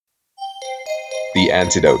The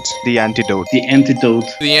antidote. The antidote. The antidote.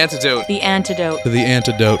 The antidote. The antidote. The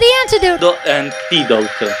antidote. The antidote. The antidote.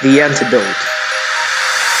 The antidote.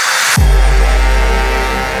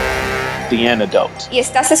 The antidote. Y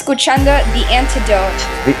estás escuchando The Antidote.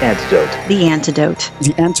 The antidote. The antidote.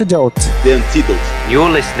 The antidote. The antidote. You're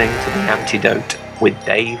listening to The Antidote with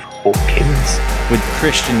Dave Hawkins. With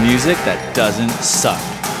Christian music that doesn't suck.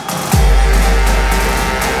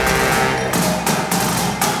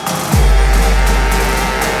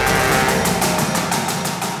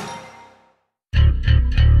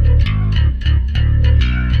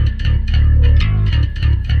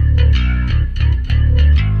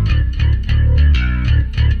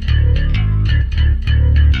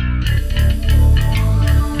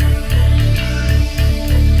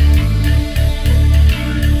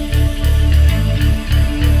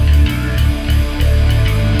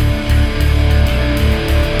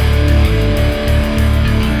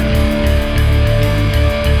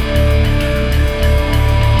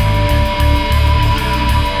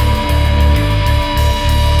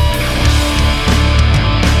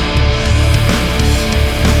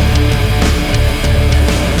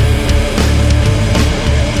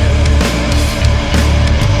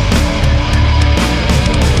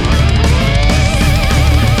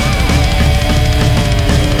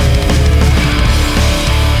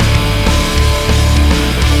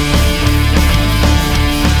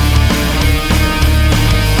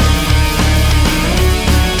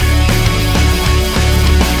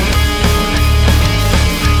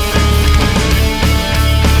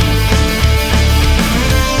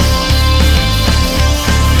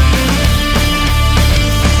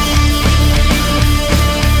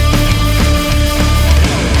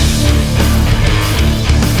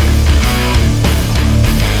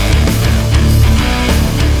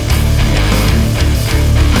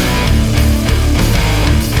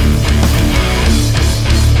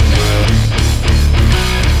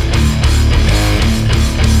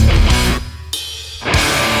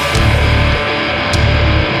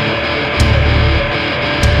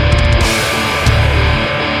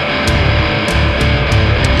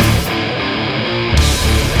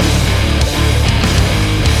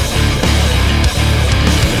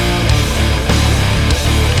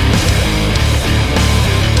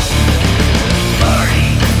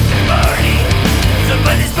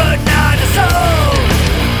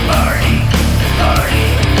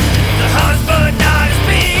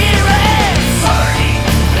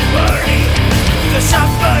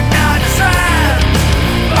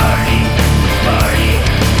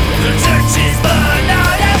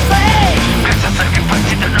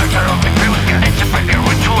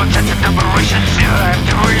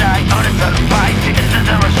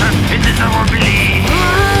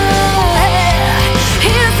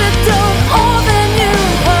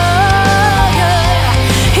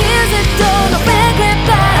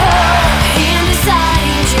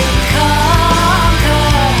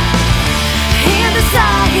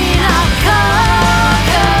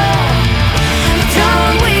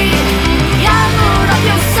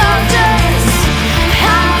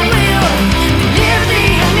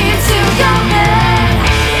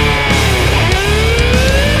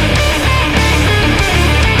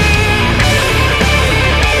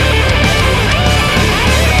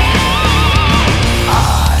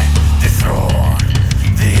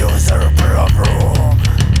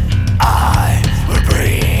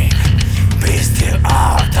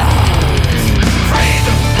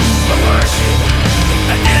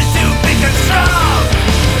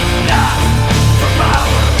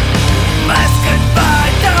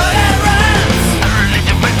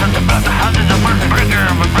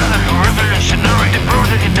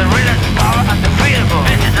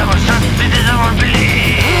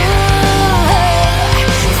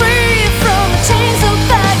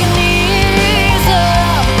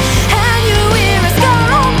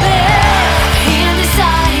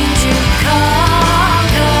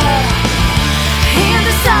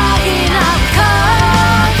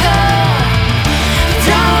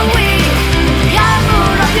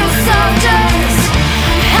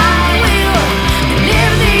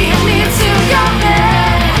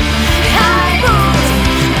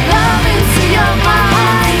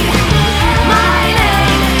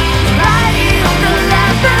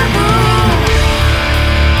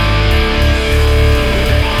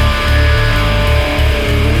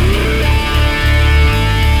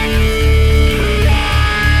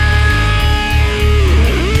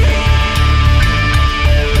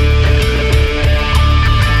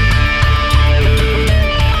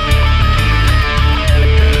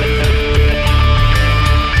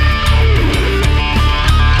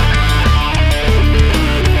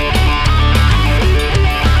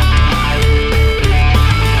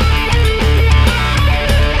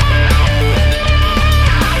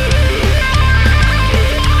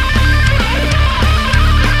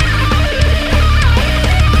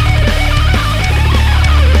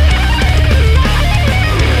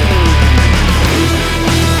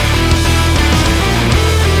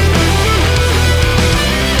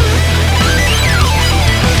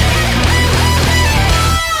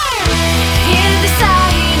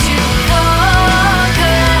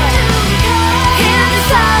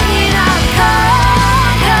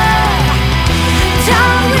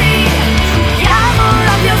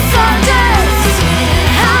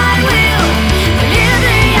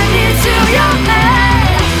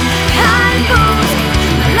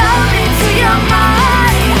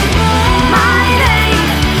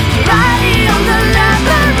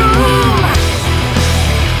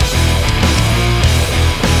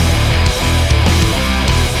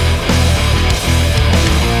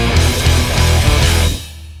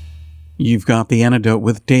 You've got The Antidote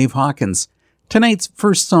with Dave Hawkins. Tonight's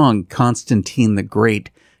first song, Constantine the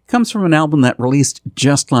Great, comes from an album that released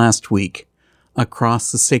just last week,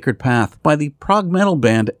 Across the Sacred Path by the prog metal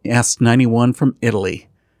band S91 from Italy.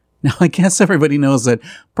 Now, I guess everybody knows that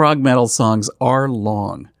prog metal songs are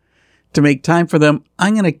long. To make time for them,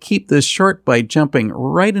 I'm going to keep this short by jumping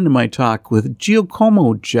right into my talk with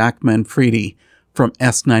Giacomo Jack Manfredi from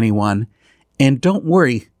S91. And don't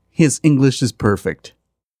worry, his English is perfect.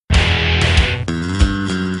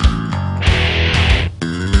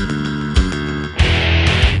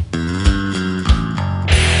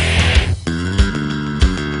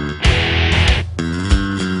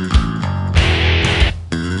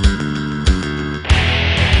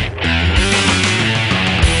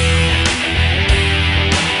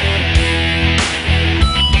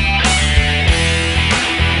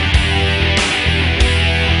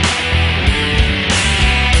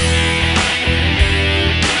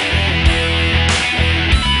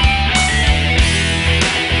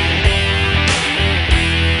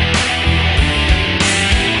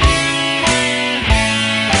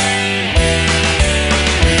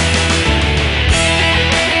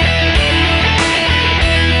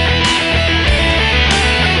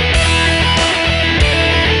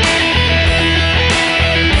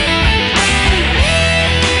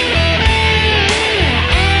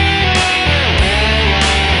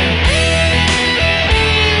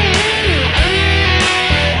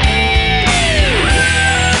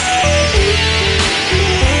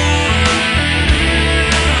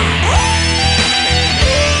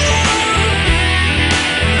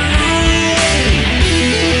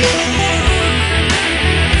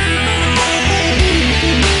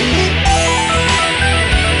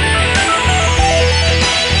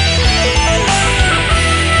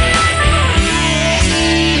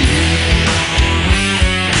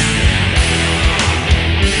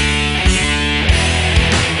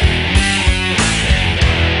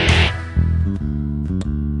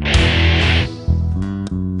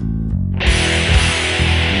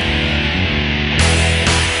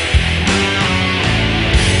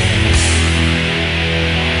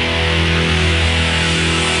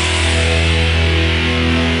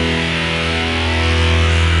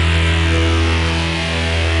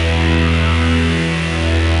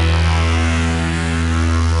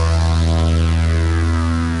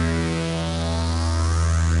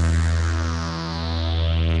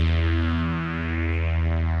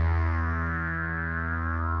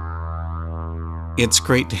 It's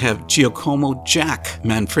great to have Giacomo Jack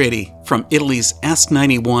Manfredi from Italy's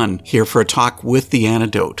S91 here for a talk with The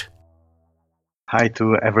Antidote. Hi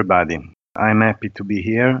to everybody. I'm happy to be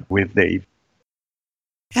here with Dave.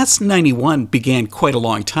 S91 began quite a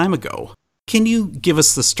long time ago. Can you give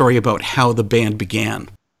us the story about how the band began?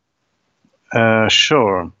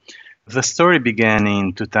 Sure. The story began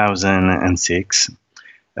in 2006.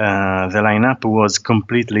 The lineup was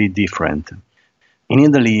completely different. In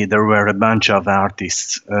Italy, there were a bunch of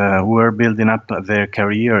artists who were building up their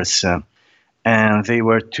careers, and they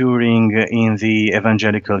were touring in the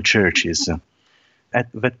evangelical churches. At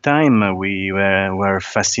that time, we were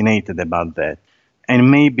fascinated about that. And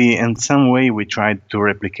maybe in some way we tried to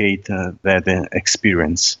replicate that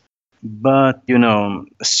experience. But,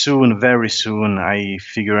 soon, very soon, I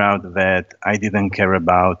figured out that I didn't care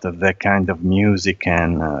about that kind of music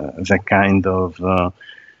and that kind of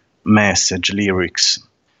message, lyrics.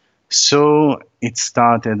 So it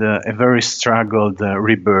started a very struggled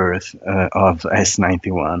rebirth of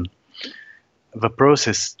S91. The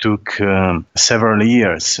process took several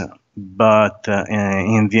years, but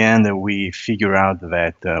in the end we figured out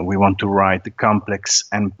that we want to write complex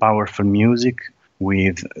and powerful music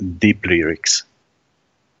with deep lyrics.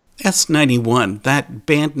 S91, that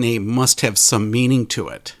band name must have some meaning to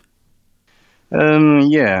it.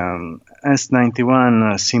 Yeah,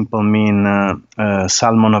 S91 simple mean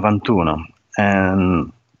Salmo 91,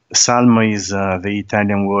 and Salmo is the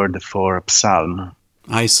Italian word for psalm.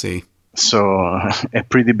 I see. So, a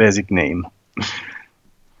pretty basic name.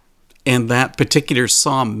 And that particular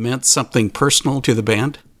psalm meant something personal to the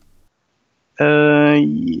band?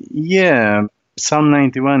 Yeah, Psalm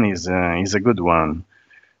 91 is a good one.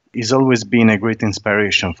 It's always been a great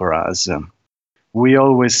inspiration for us. We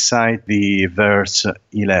always cite the verse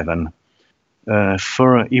 11.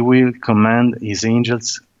 For he will command his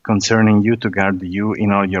angels concerning you to guard you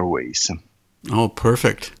in all your ways. Oh,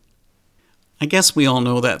 perfect. I guess we all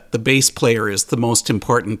know that the bass player is the most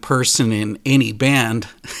important person in any band,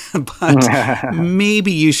 but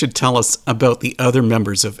maybe you should tell us about the other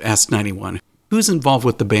members of S91. Who's involved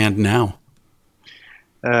with the band now?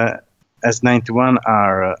 S91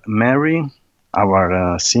 are Mary,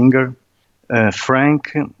 our singer,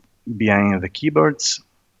 Frank behind the keyboards,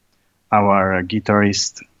 our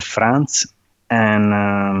guitarist Franz,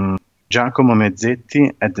 and Giacomo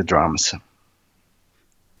Mezzetti at the drums.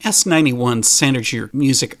 S91 centers your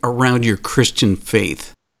music around your Christian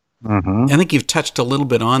faith. Mm-hmm. I think you've touched a little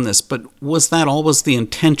bit on this, but was that always the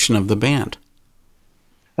intention of the band?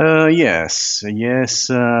 Yes, that's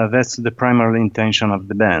the primary intention of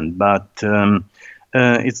the band, but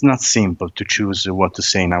it's not simple to choose what to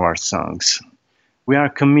say in our songs. We are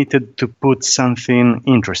committed to put something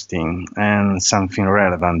interesting and something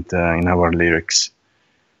relevant in our lyrics.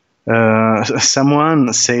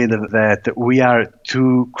 Someone said that we are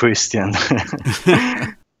too Christian,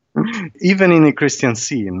 even in a Christian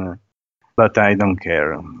scene, but I don't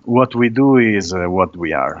care. What we do is what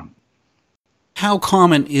we are. How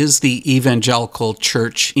common is the evangelical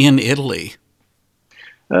church in Italy?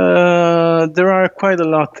 There are quite a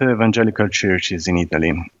lot of evangelical churches in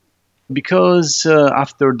Italy because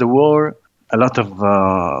after the war, a lot of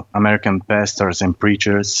American pastors and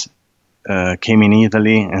preachers came in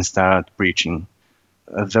Italy and started preaching.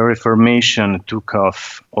 The Reformation took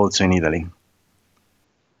off also in Italy.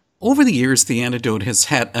 Over the years, The Antidote has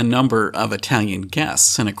had a number of Italian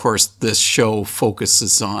guests, and of course, this show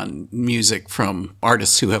focuses on music from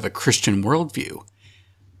artists who have a Christian worldview.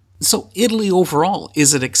 So, Italy overall,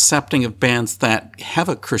 is it accepting of bands that have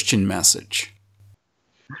a Christian message?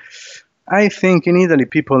 I think in Italy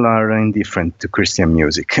people are indifferent to Christian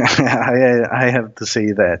music. I have to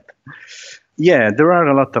say that. Yeah, there are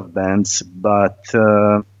a lot of bands, but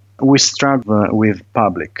we struggle with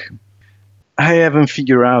public. I haven't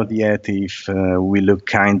figured out yet if we look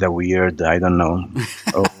kind of weird. I don't know.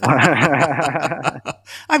 Oh.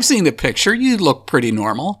 I've seen the picture. You look pretty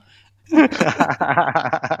normal. I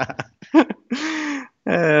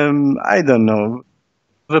don't know.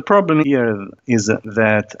 The problem here is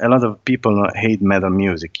that a lot of people hate metal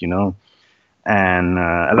music, and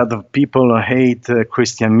a lot of people hate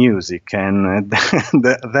Christian music, and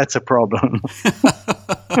that's a problem.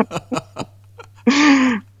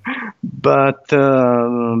 But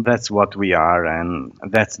that's what we are, and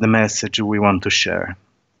that's the message we want to share.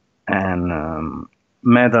 And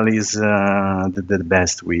metal is the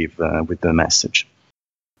best with the message.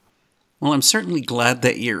 Well, I'm certainly glad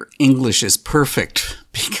that your English is perfect,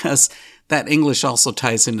 because that English also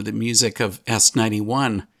ties into the music of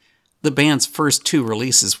S91. The band's first two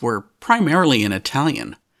releases were primarily in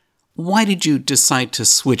Italian. Why did you decide to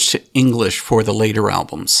switch to English for the later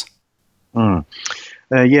albums?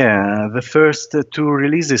 The first two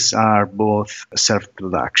releases are both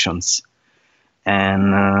self-productions.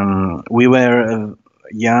 And we were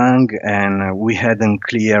young and we hadn't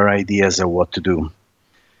clear ideas of what to do.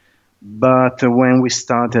 But when we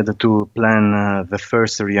started to plan the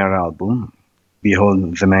first real album,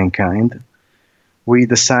 Behold the Mankind, we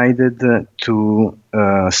decided to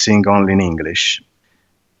sing only in English.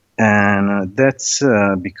 And that's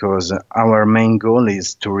because our main goal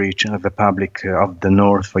is to reach the public of the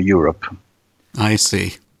north of Europe. I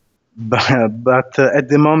see. But at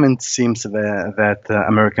the moment, it seems that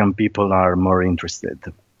American people are more interested.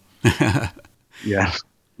 Yeah.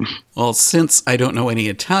 Well, since I don't know any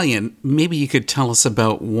Italian, maybe you could tell us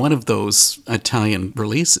about one of those Italian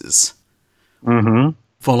releases. Mm-hmm.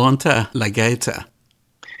 Volontà Legata.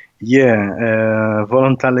 Yeah,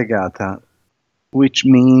 Volontà Legata, which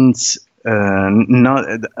means not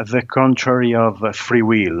the contrary of free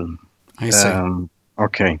will. I see.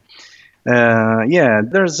 Okay.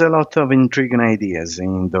 There's a lot of intriguing ideas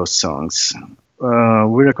in those songs.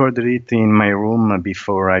 We recorded it in my room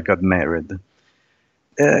before I got married.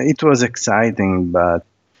 It was exciting, but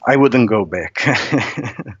I wouldn't go back.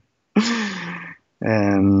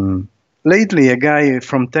 Lately, a guy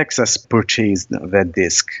from Texas purchased that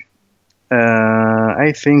disc.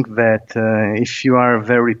 I think that if you are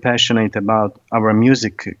very passionate about our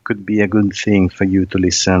music, it could be a good thing for you to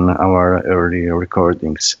listen our early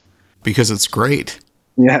recordings. Because it's great.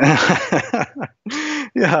 Yeah,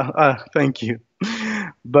 thank you.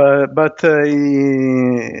 But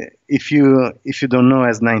if you don't know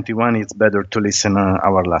S91, it's better to listen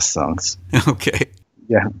our last songs. Okay.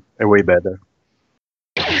 Yeah, way better.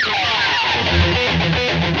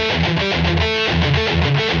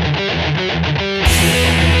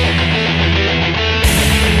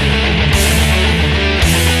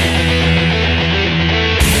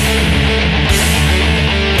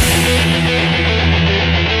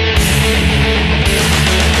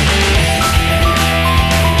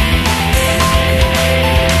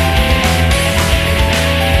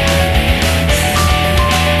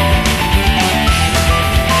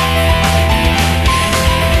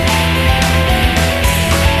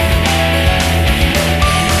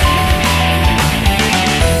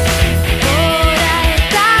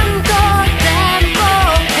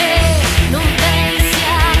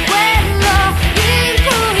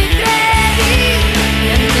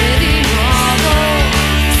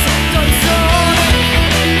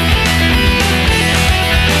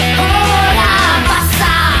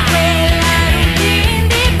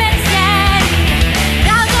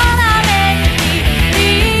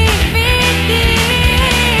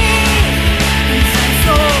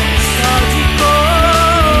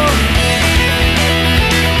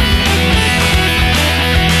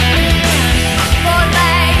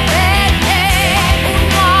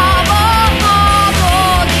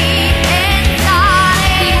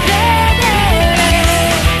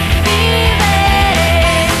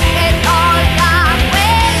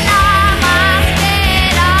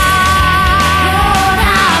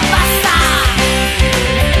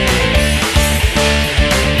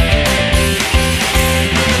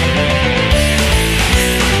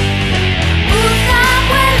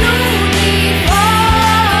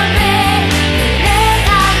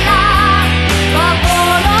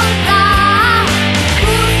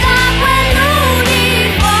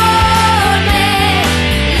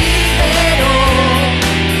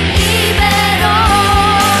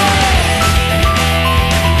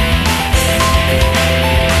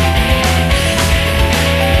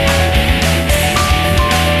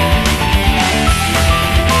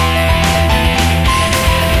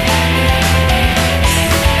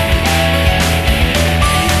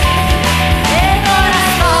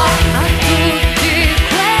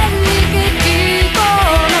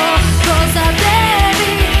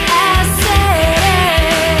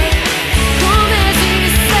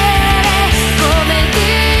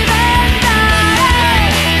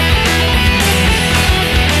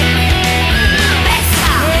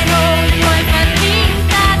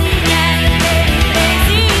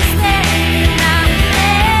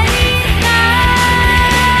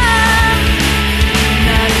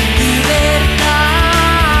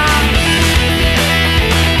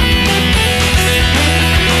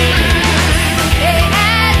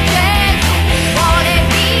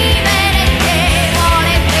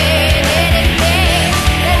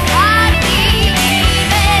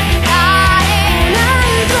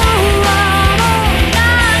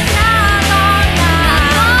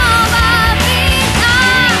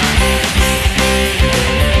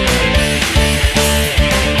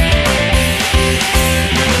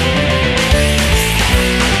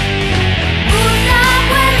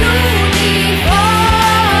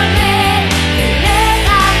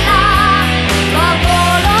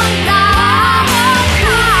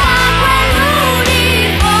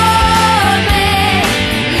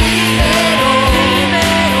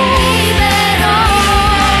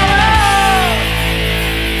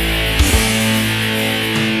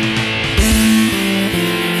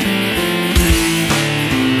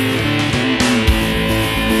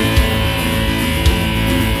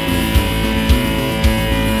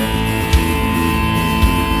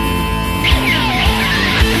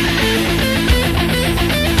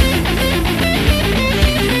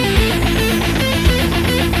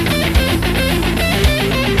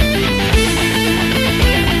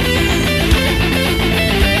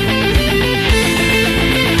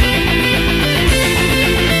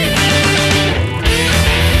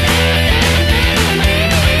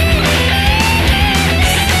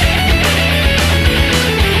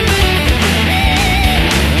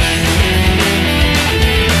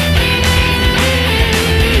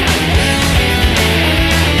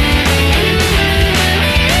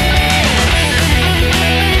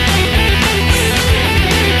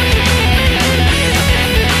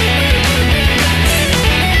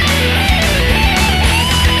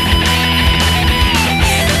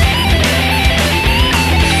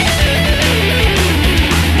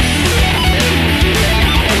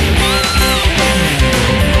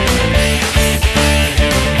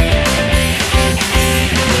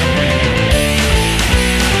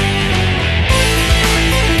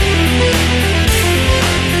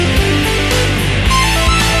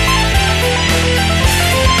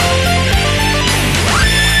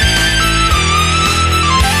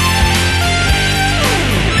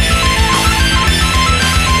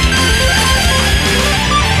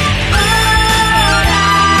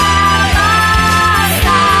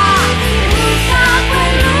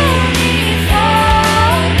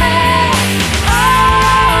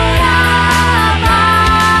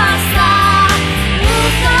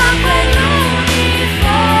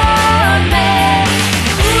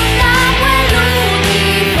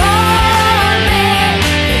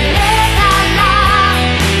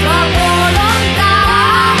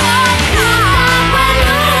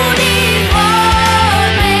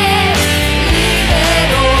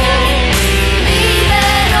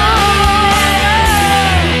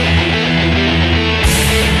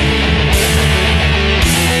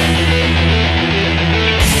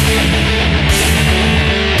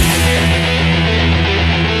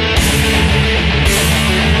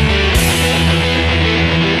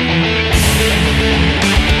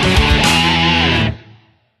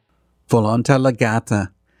 Volonta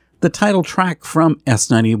Legata, the title track from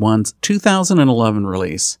S91's 2011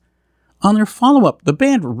 release. On their follow-up, the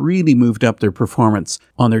band really moved up their performance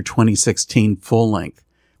on their 2016 full-length.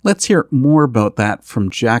 Let's hear more about that from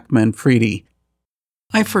Jack Manfredi.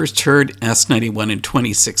 I first heard S91 in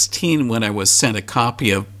 2016 when I was sent a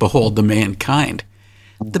copy of Behold the Mankind.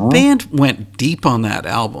 The band went deep on that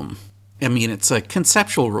album. I mean, it's a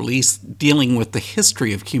conceptual release dealing with the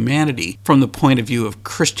history of humanity from the point of view of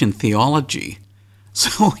Christian theology.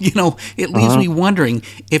 So, it leaves me wondering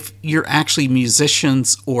if you're actually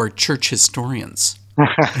musicians or church historians.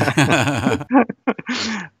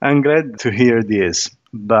 I'm glad to hear this,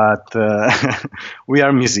 but we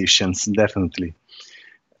are musicians, definitely.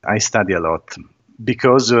 I study a lot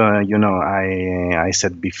because, I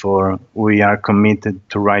said before, we are committed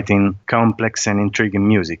to writing complex and intriguing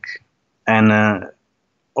music and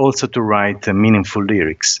also to write meaningful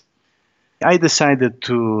lyrics. I decided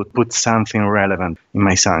to put something relevant in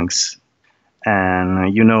my songs.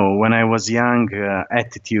 And, when I was young,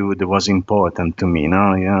 attitude was important to me,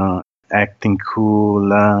 acting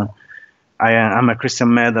cool. I'm a Christian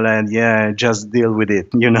metalhead, just deal with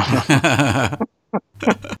it,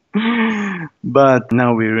 But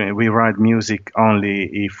now we write music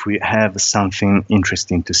only if we have something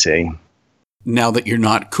interesting to say. Now that you're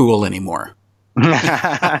not cool anymore.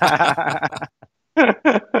 I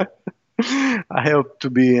hope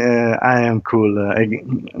to be. I am cool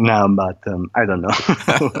now, but I don't know.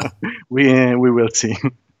 we will see.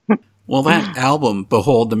 Well, that album,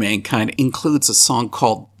 Behold the Mankind, includes a song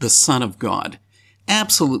called The Son of God.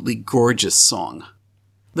 Absolutely gorgeous song.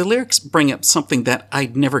 The lyrics bring up something that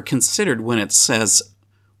I'd never considered when it says,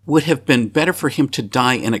 "Would have been better for him to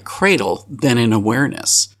die in a cradle than in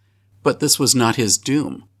awareness. But this was not his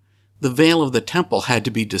doom. The veil of the temple had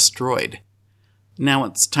to be destroyed." Now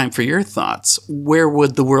it's time for your thoughts. Where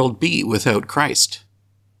would the world be without Christ?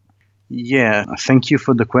 Yeah, thank you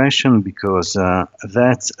for the question, because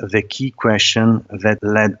that's the key question that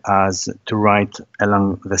led us to write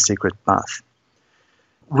along the sacred path.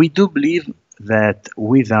 We do believe that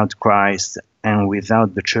without Christ and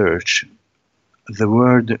without the church, the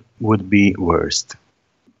world would be worst.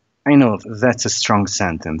 I know that's a strong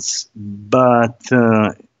sentence, but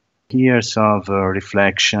years of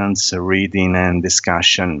reflections, reading, and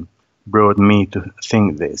discussion brought me to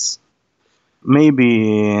think this.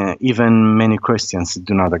 Maybe even many Christians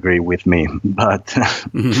do not agree with me, but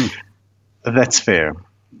that's fair.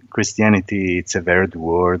 Christianity, it's a varied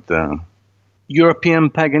word. European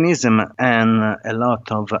paganism and a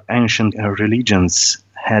lot of ancient religions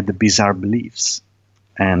had bizarre beliefs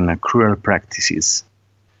and cruel practices.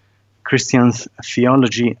 Christian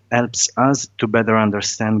theology helps us to better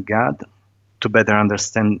understand God, to better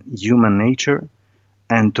understand human nature,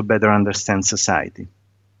 and to better understand society.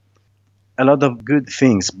 A lot of good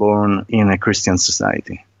things born in a Christian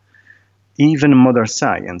society, even modern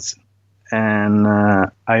science. And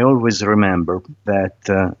I always remember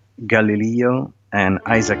that Galileo and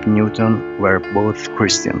Isaac Newton were both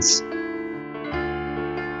Christians.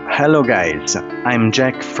 Hello guys, I'm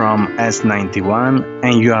Jack from S91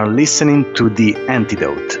 and you are listening to The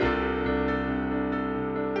Antidote.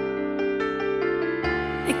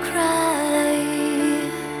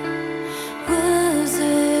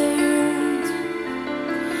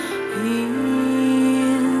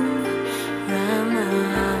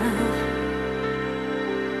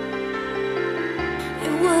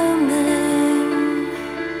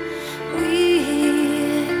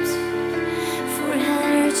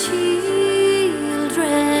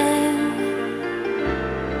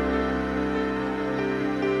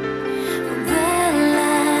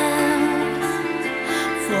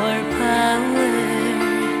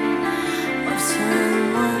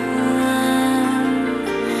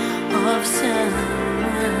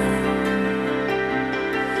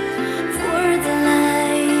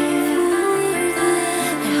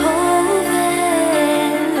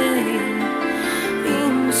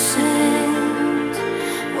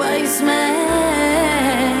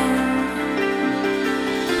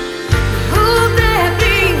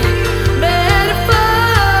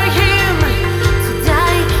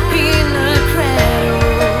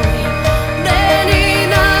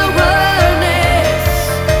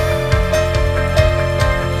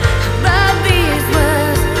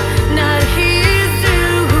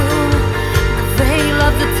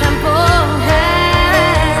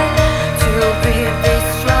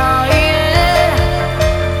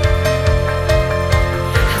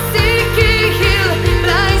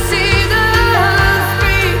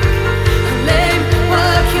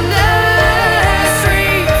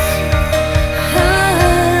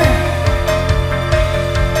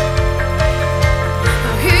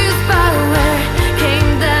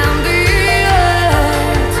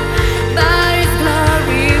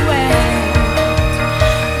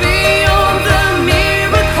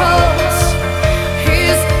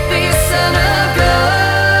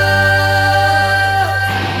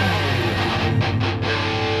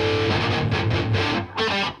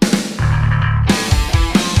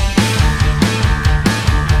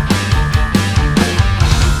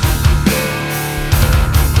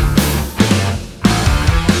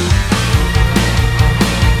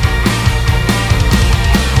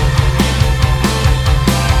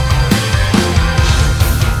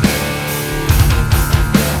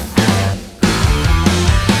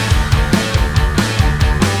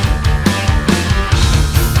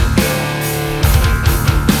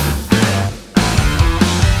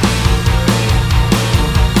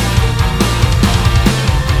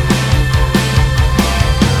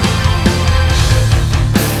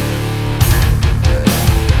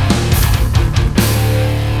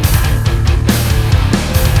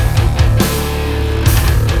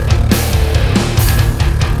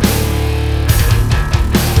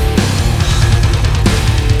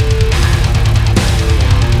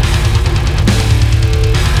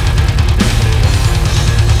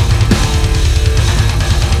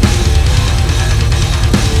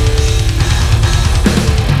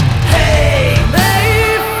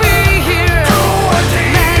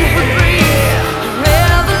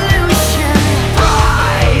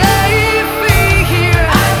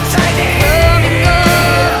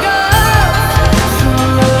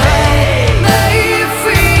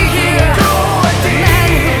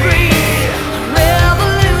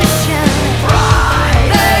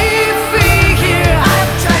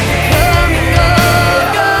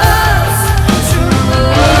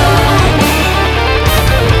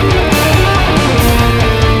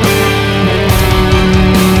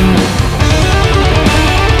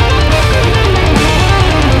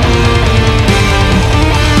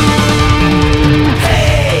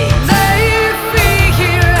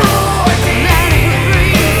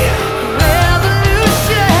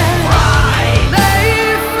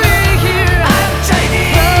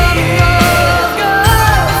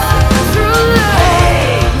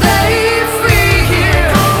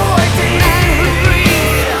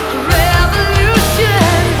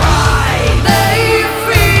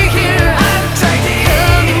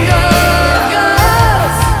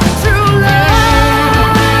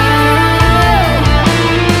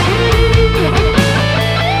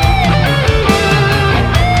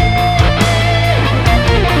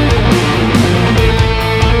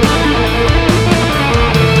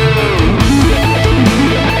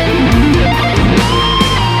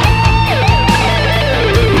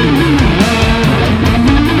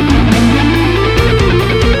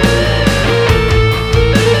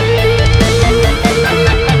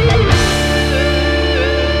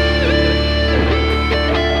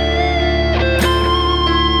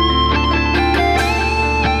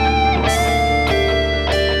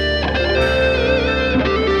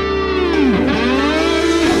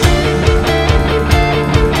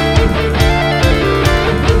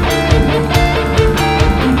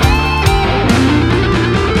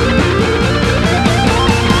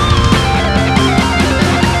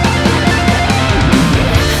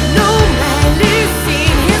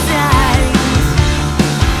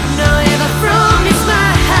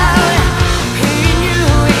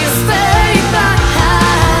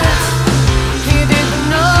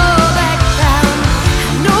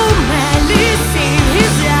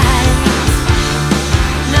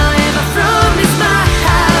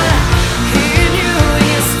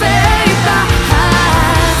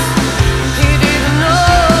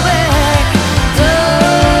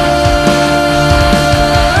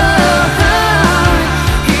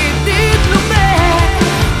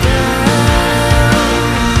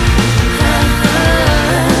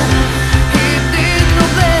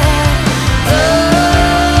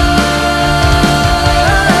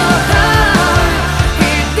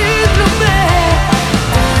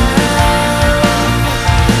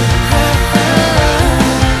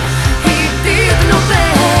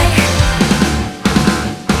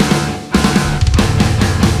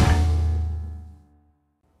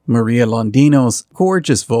 Maria Londino's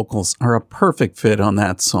gorgeous vocals are a perfect fit on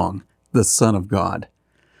that song, The Son of God.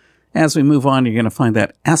 As we move on, you're going to find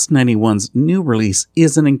that S91's new release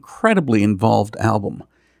is an incredibly involved album.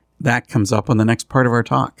 That comes up on the next part of our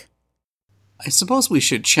talk. I suppose we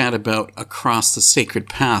should chat about Across the Sacred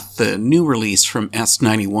Path, the new release from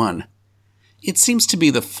S91. It seems to be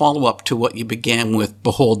the follow-up to what you began with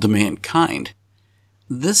Behold the Mankind.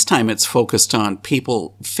 This time it's focused on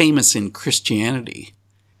people famous in Christianity.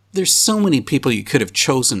 There's so many people you could have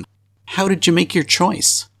chosen. How did you make your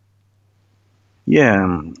choice? Yeah,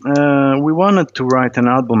 we wanted to write an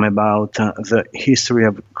album about the history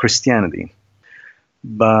of Christianity.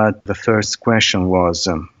 But the first question was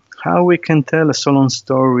how we can tell a so long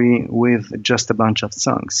story with just a bunch of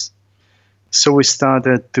songs. So we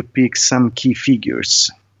started to pick some key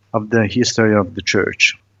figures of the history of the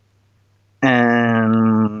church.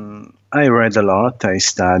 And I read a lot, I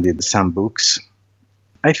studied some books.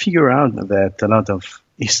 I figured out that a lot of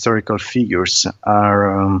historical figures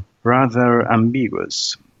are rather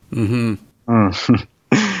ambiguous, are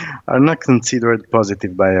not considered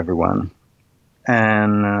positive by everyone.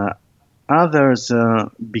 And others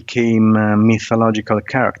became mythological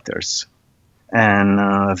characters. And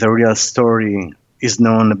the real story is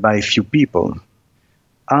known by few people.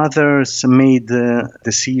 Others made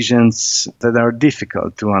decisions that are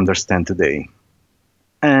difficult to understand today.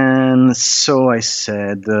 And so I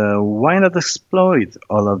said, why not exploit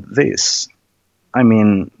all of this? I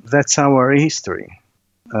mean, that's our history.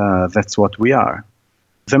 That's what we are.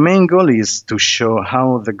 The main goal is to show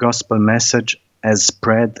how the gospel message has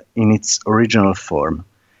spread in its original form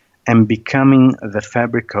and becoming the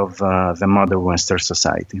fabric of the modern Western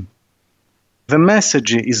society. The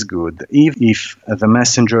message is good, even if the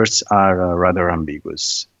messengers are rather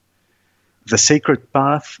ambiguous. The sacred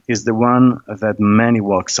path is the one that many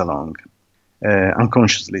walks along,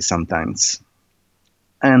 unconsciously sometimes,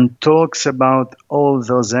 and talks about all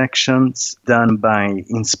those actions done by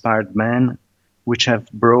inspired men which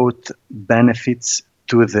have brought benefits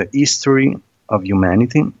to the history of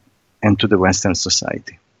humanity and to the Western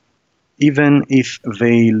society, even if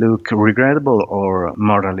they look regrettable or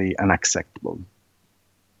morally unacceptable.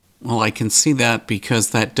 Well, I can see that because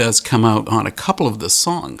that does come out on a couple of the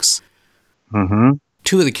songs. Mm-hmm.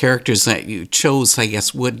 Two of the characters that you chose, I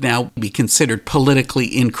guess, would now be considered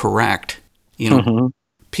politically incorrect.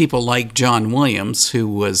 People like John Williams, who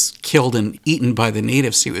was killed and eaten by the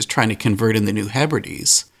natives he was trying to convert in the New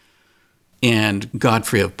Hebrides, and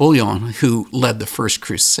Godfrey of Bouillon, who led the First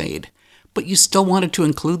Crusade. But you still wanted to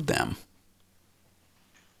include them.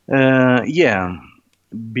 Yeah,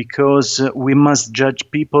 because we must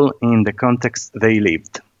judge people in the context they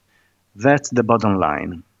lived. That's the bottom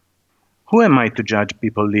line. Who am I to judge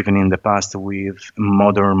people living in the past with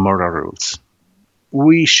modern moral rules?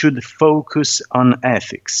 We should focus on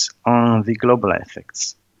ethics, on the global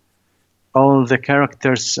ethics. All the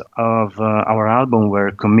characters of our album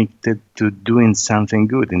were committed to doing something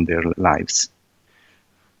good in their lives.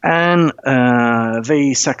 And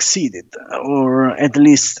they succeeded, or at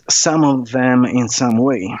least some of them in some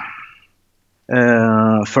way.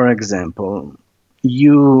 For example,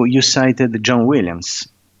 you cited John Williams.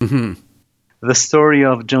 Mm-hmm. The story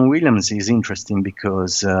of John Williams is interesting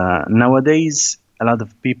because nowadays a lot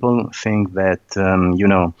of people think that,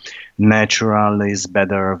 natural is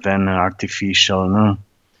better than artificial, no?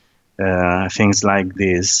 Things like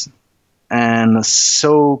this. And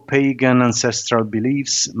so pagan ancestral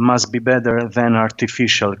beliefs must be better than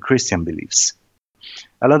artificial Christian beliefs.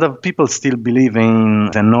 A lot of people still believe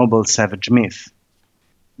in the noble savage myth.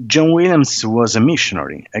 John Williams was a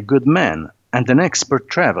missionary, a good man, and an expert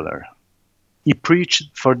traveler. He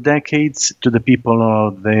preached for decades to the people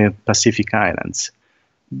of the Pacific Islands,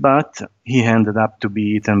 but he ended up to be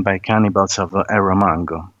eaten by cannibals of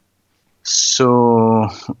Erromango. So,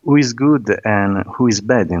 who is good and who is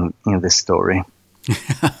bad in this story?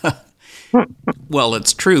 Well,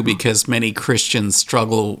 it's true because many Christians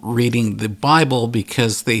struggle reading the Bible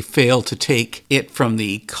because they fail to take it from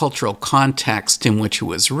the cultural context in which it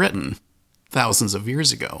was written thousands of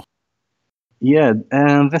years ago. Yeah,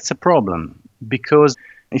 and that's a problem. Because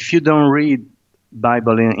if you don't read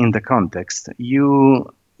Bible in the context, you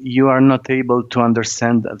are not able to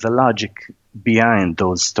understand the logic behind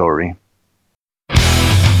those stories.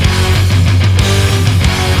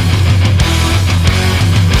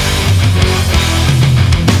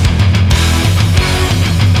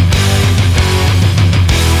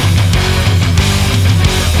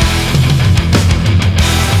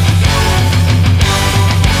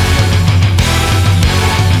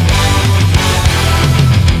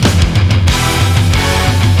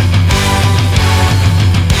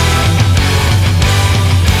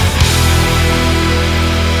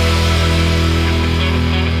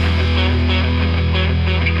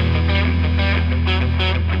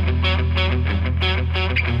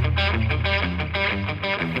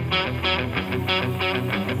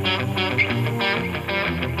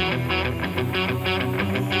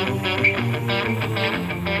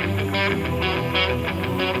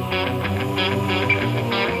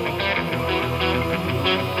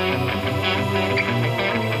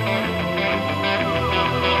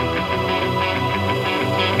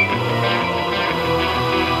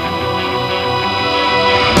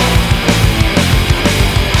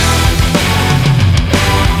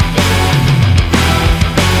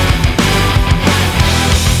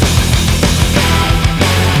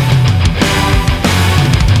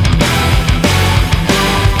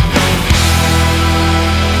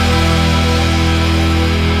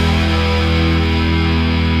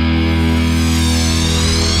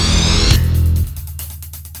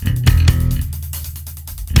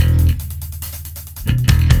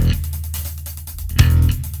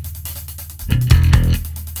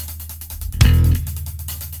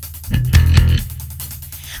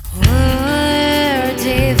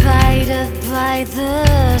 by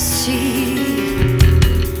the sea.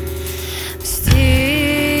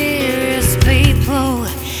 Mysterious people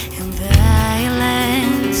in the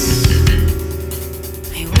islands.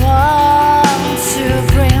 I want to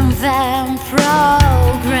bring them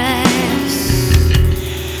progress.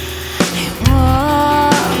 I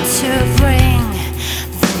want to bring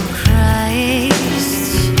them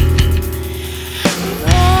Christ. I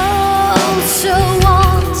also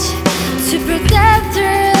want to protect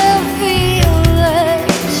their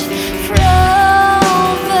village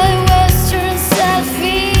from the Western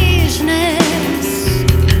selfishness.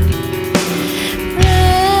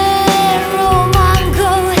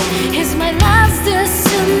 Romango is my last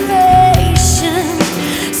destination.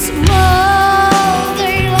 Some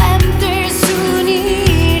other landers who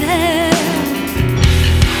need help.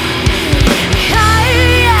 I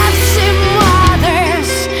have seen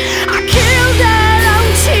mothers, I killed their own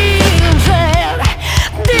children.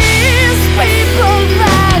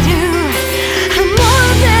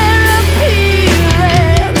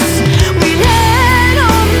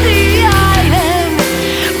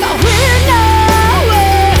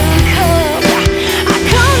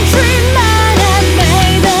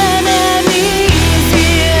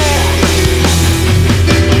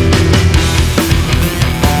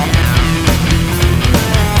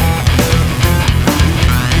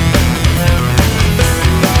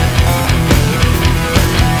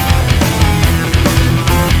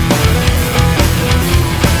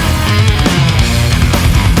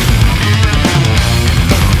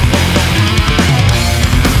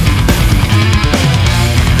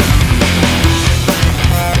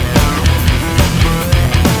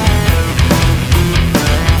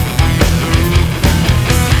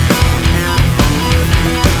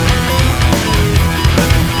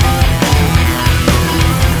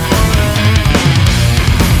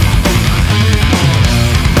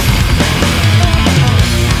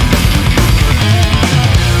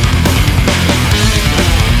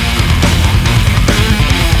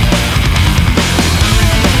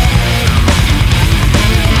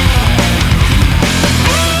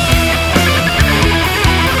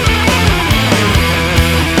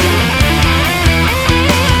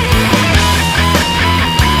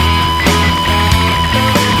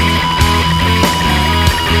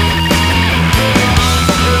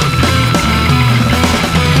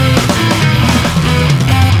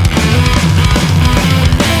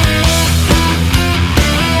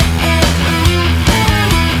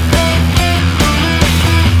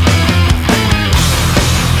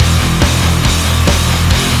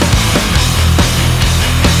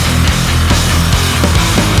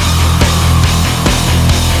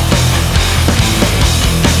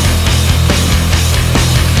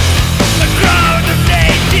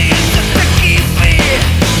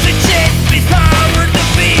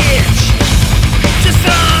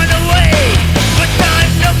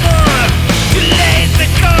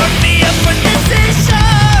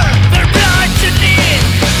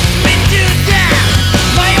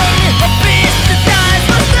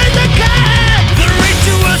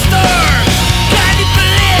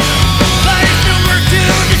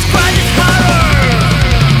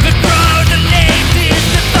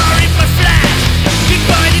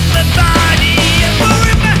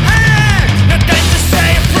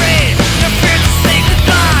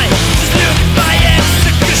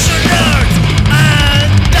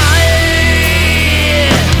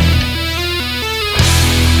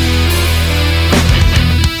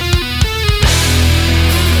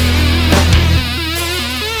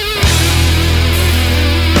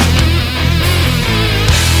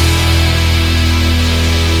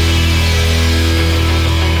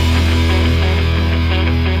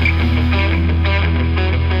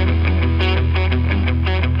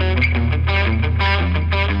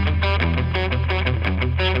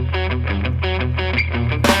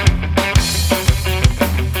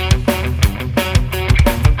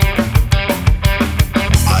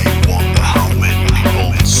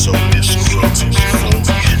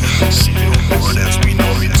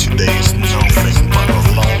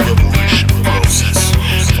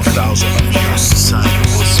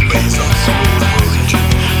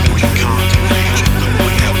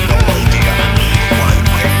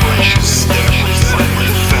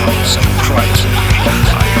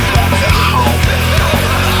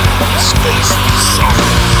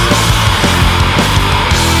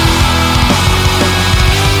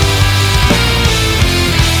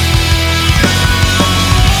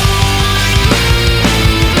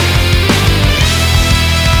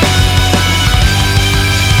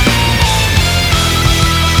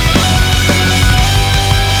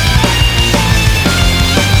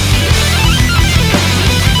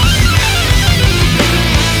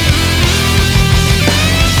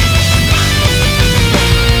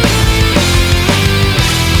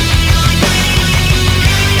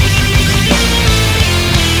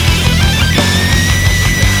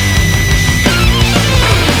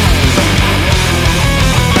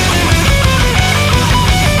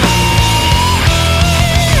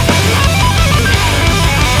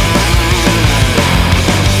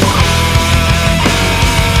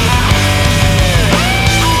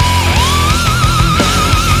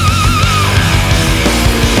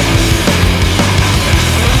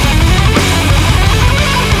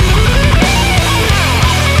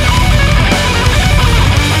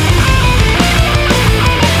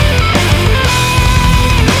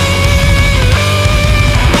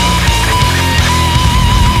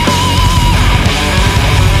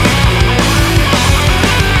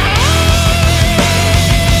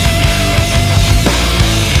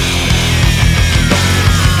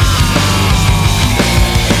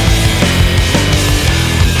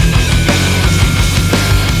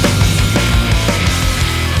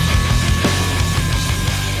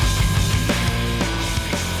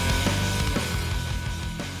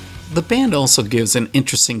 The band also gives an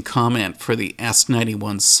interesting comment for the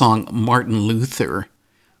S91 song Martin Luther,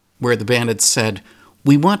 where the band had said,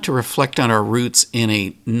 "We want to reflect on our roots in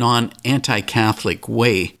a non-anti-Catholic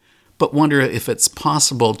way, but wonder if it's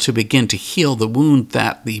possible to begin to heal the wound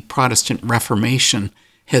that the Protestant Reformation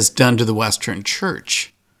has done to the Western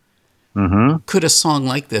Church." Mm-hmm. Could a song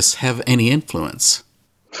like this have any influence?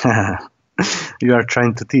 You are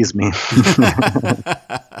trying to tease me.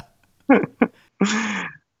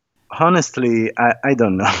 Honestly, I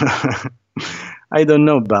don't know. I don't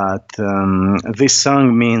know, but this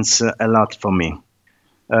song means a lot for me.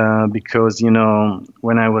 Because,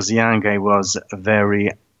 when I was young, I was very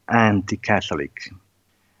anti-Catholic.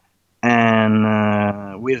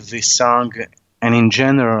 And with this song, and in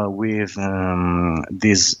general with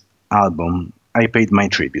this album, I paid my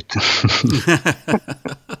tribute.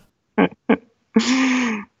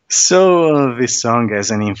 So this song has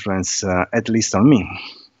an influence, at least on me,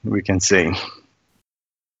 we can say.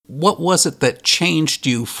 What was it that changed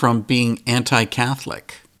you from being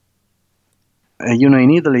anti-Catholic? In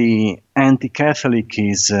Italy, anti-Catholic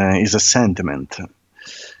is a sentiment.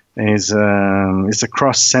 Is a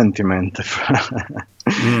cross sentiment.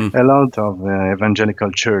 A lot of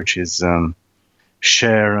evangelical churches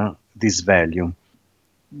share this value.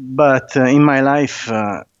 But in my life,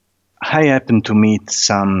 I happened to meet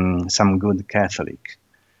some good Catholic,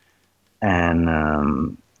 and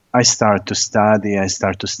I start to study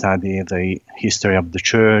the history of the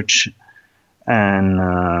church,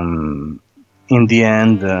 and in the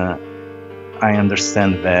end, I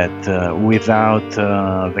understand that without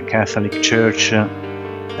the Catholic Church,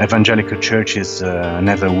 evangelical churches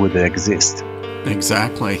never would exist.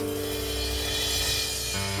 Exactly.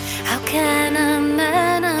 How can a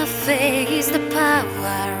man face the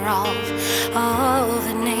power of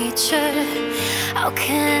nature? How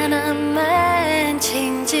can a man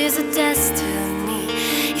change his destiny?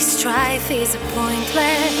 His strife is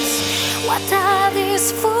pointless. What are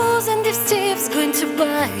these fools and these thieves going to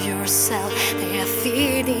buy yourself? They are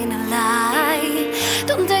feeding a lie.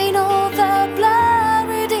 Don't they know the blood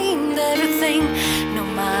redeemed everything? No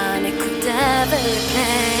money could ever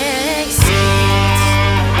replace it.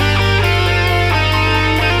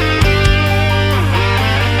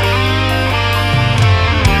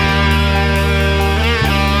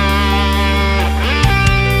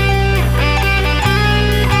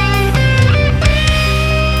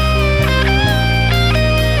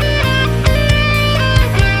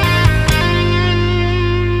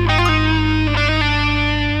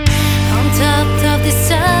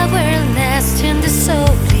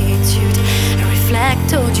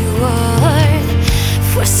 Told you what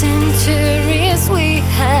for centuries we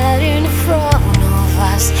had in front of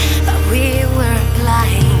us, but we were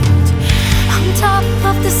blind. On top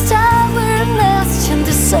of the star we're lost in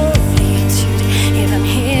the solitude. Even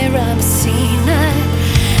here I'm a sinner.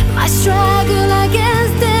 My struggle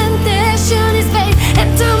against temptation is vain, and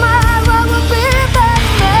tomorrow will be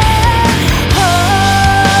better.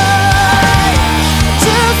 I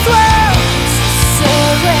just want to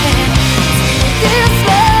surrender this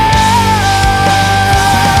love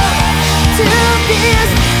to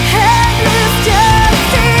this endless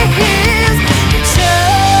justice.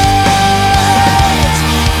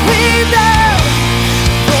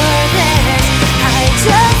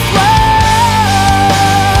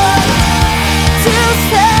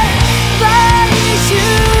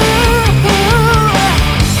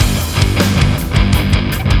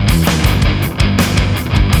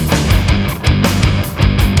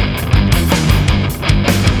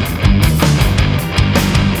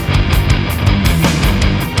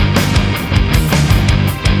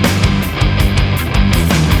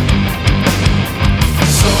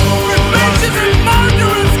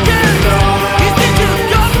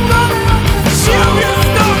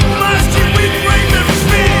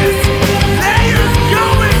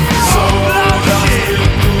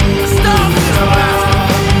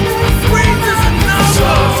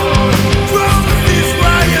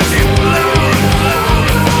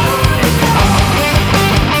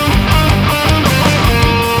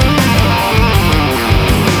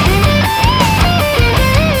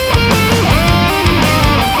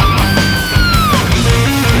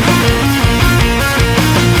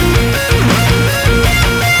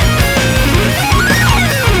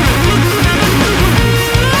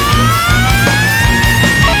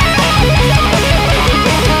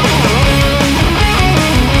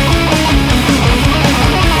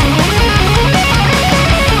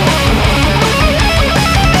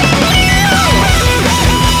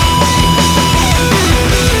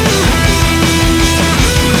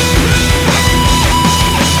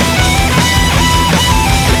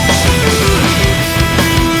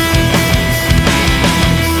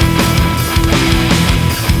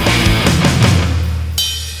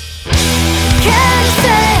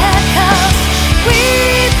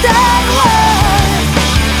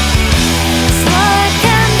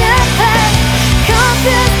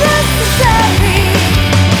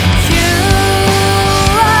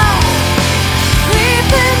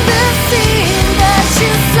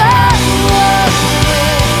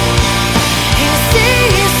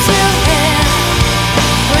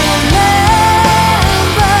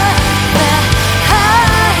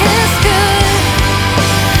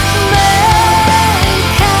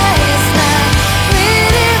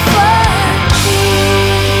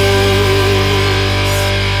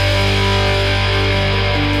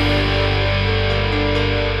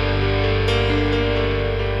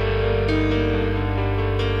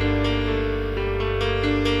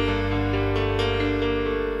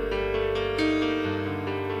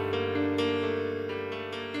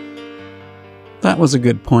 That was a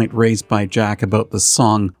good point raised by Jack about the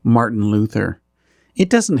song Martin Luther. It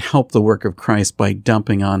doesn't help the work of Christ by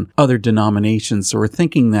dumping on other denominations or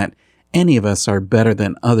thinking that any of us are better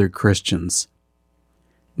than other Christians.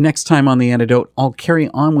 Next time on The Antidote, I'll carry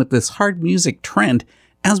on with this hard music trend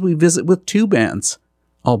as we visit with two bands.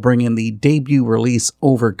 I'll bring in the debut release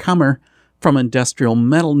Overcomer from industrial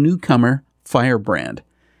metal newcomer Firebrand.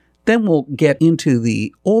 Then we'll get into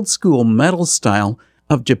the old school metal style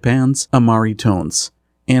of Japan's Amari Tones.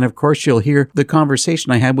 And of course, you'll hear the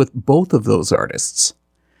conversation I had with both of those artists.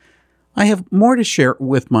 I have more to share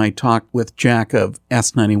with my talk with Jack of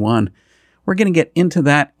S91. We're going to get into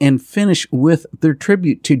that and finish with their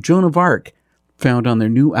tribute to Joan of Arc, found on their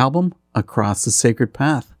new album, Across the Sacred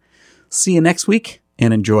Path. See you next week,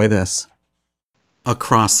 and enjoy this.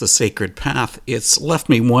 Across the Sacred Path, it's left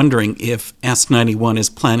me wondering if S91 is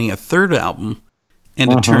planning a third album and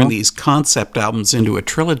to turn these concept albums into a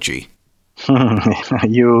trilogy.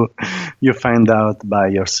 You find out by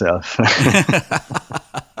yourself.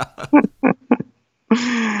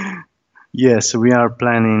 Yes, we are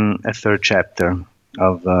planning a third chapter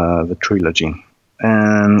of the trilogy,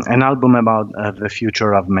 and an album about the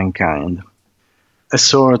future of mankind, a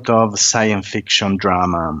sort of science fiction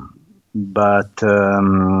drama, but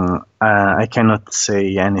I cannot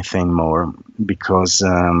say anything more because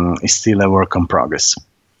it's still a work in progress.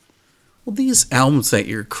 Well, these albums that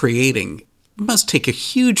you're creating must take a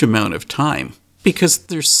huge amount of time because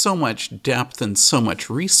there's so much depth and so much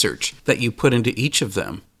research that you put into each of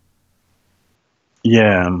them.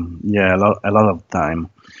 Yeah, a lot of time,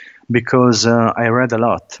 because I read a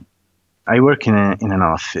lot. I work in an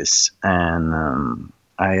office, and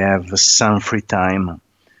I have some free time,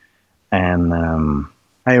 and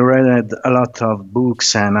I read a lot of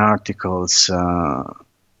books and articles.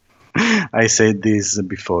 I said this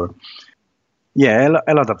before. Yeah,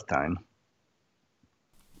 a lot of time.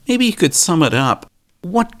 Maybe you could sum it up.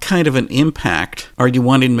 What kind of an impact are you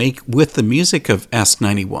wanting to make with the music of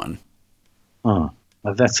S91? Well,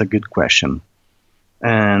 that's a good question.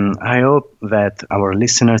 And I hope that our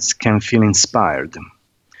listeners can feel inspired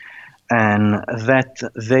and that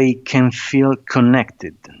they can feel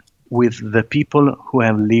connected with the people who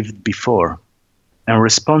have lived before and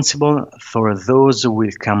responsible for those who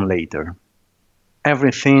will come later.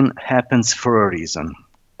 Everything happens for a reason.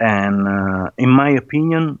 And in my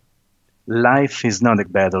opinion, life is not a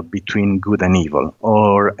battle between good and evil,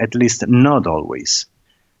 or at least not always.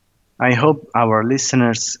 I hope our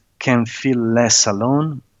listeners can feel less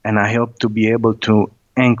alone, and I hope to be able to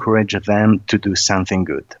encourage them to do something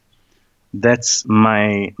good. That's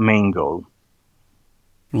my main goal.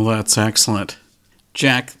 Well, that's excellent.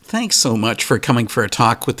 Jack, thanks so much for coming for a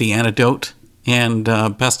talk with The Antidote, and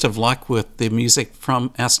best of luck with the music from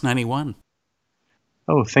S91.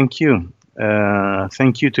 Oh, thank you.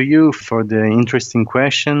 Thank you to you for the interesting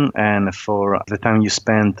question and for the time you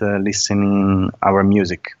spent listening our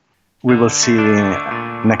music. We will see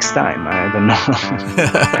next time. I don't know.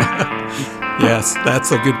 Yes,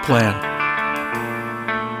 that's a good plan.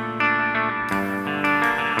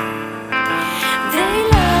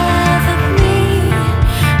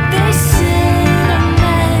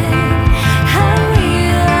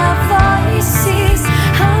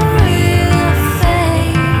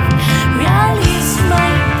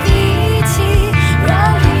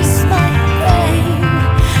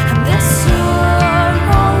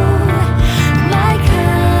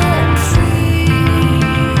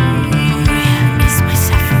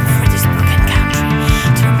 This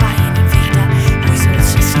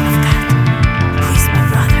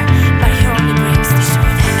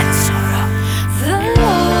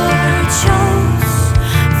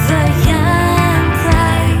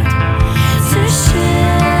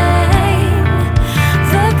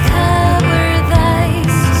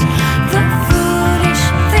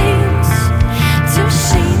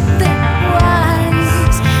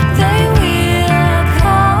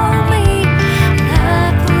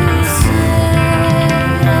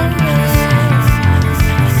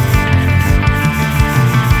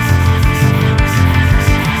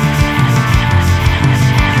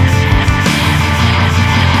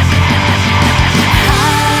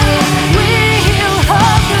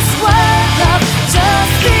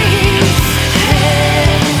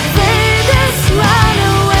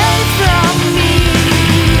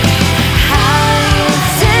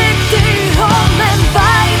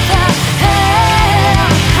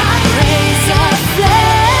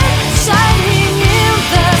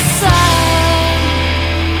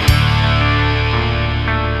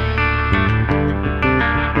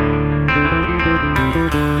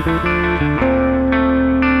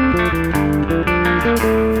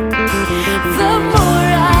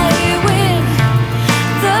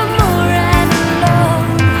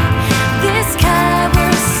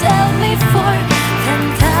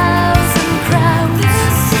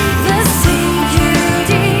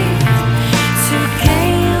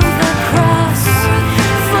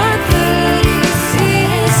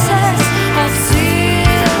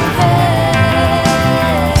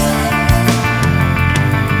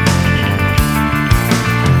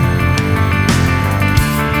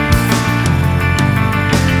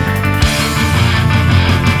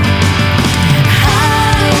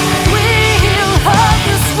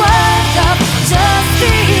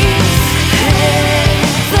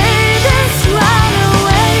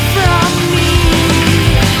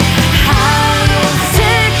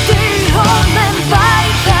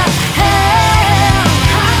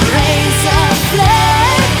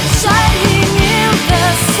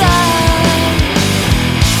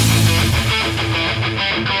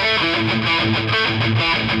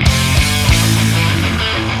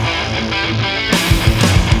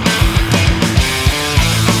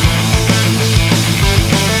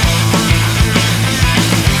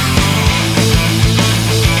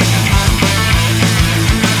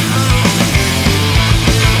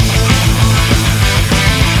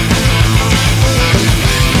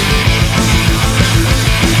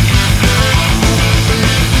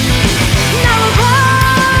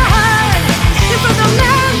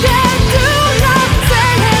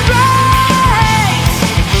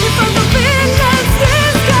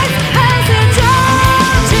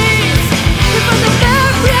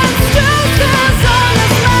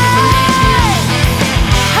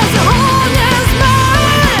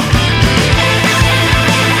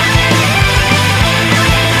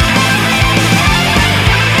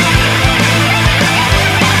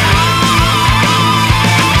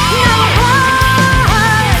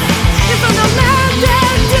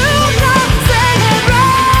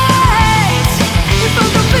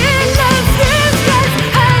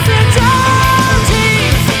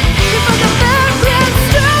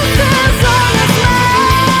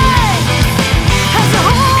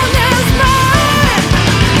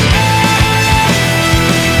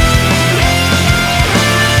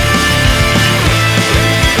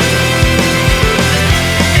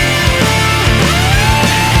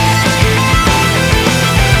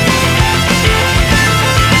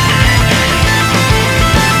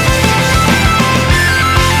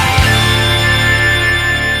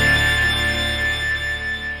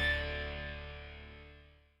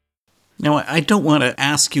Now, I don't want to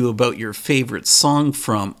ask you about your favorite song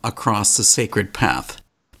from Across the Sacred Path,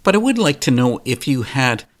 but I would like to know if you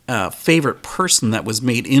had a favorite person that was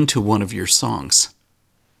made into one of your songs.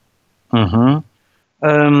 Mm-hmm.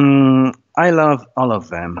 I love all of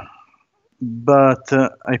them, but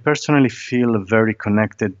I personally feel very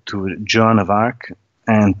connected to Joan of Arc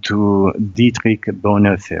and to Dietrich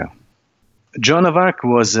Bonhoeffer. Joan of Arc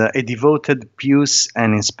was a devoted, pious,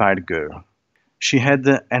 and inspired girl. She had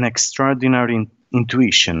an extraordinary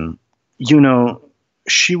intuition. You know,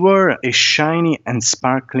 she wore a shiny and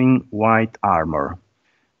sparkling white armor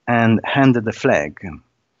and handed a flag.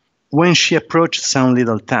 When she approached some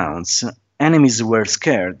little towns, enemies were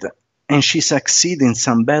scared, and she succeeded in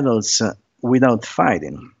some battles without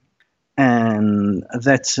fighting. And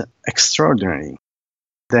that's extraordinary.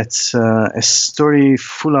 That's a story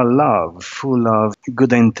full of love, full of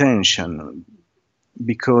good intention,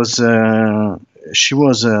 because she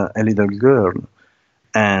was a little girl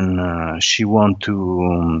and she wanted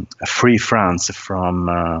to free France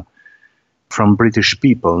from British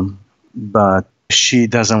people, but she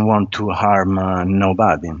doesn't want to harm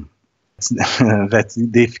nobody. That's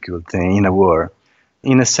difficult in a war.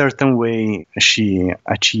 In a certain way, she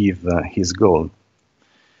achieved his goal.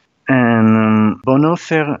 And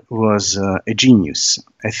Bonhoeffer was a genius,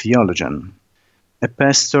 a theologian, a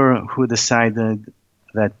pastor who decided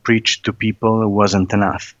that preach to people wasn't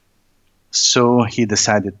enough. So he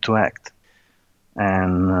decided to act.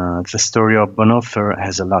 And the story of Bonhoeffer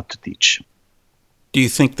has a lot to teach. Do you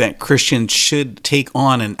think that Christians should take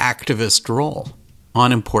on an activist role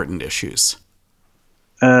on important issues?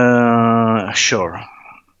 Sure.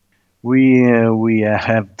 We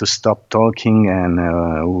have to stop talking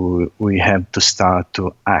and we have to start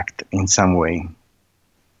to act in some way.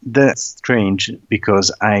 That's strange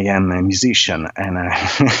because I am a musician and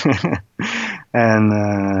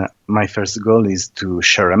and my first goal is to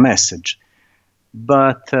share a message.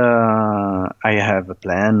 But I have a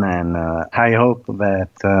plan and I hope that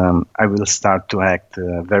I will start to act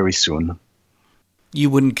very soon. You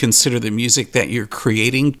wouldn't consider the music that you're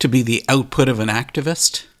creating to be the output of an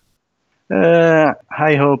activist?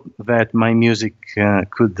 I hope that my music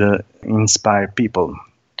could inspire people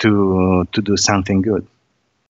to do something good.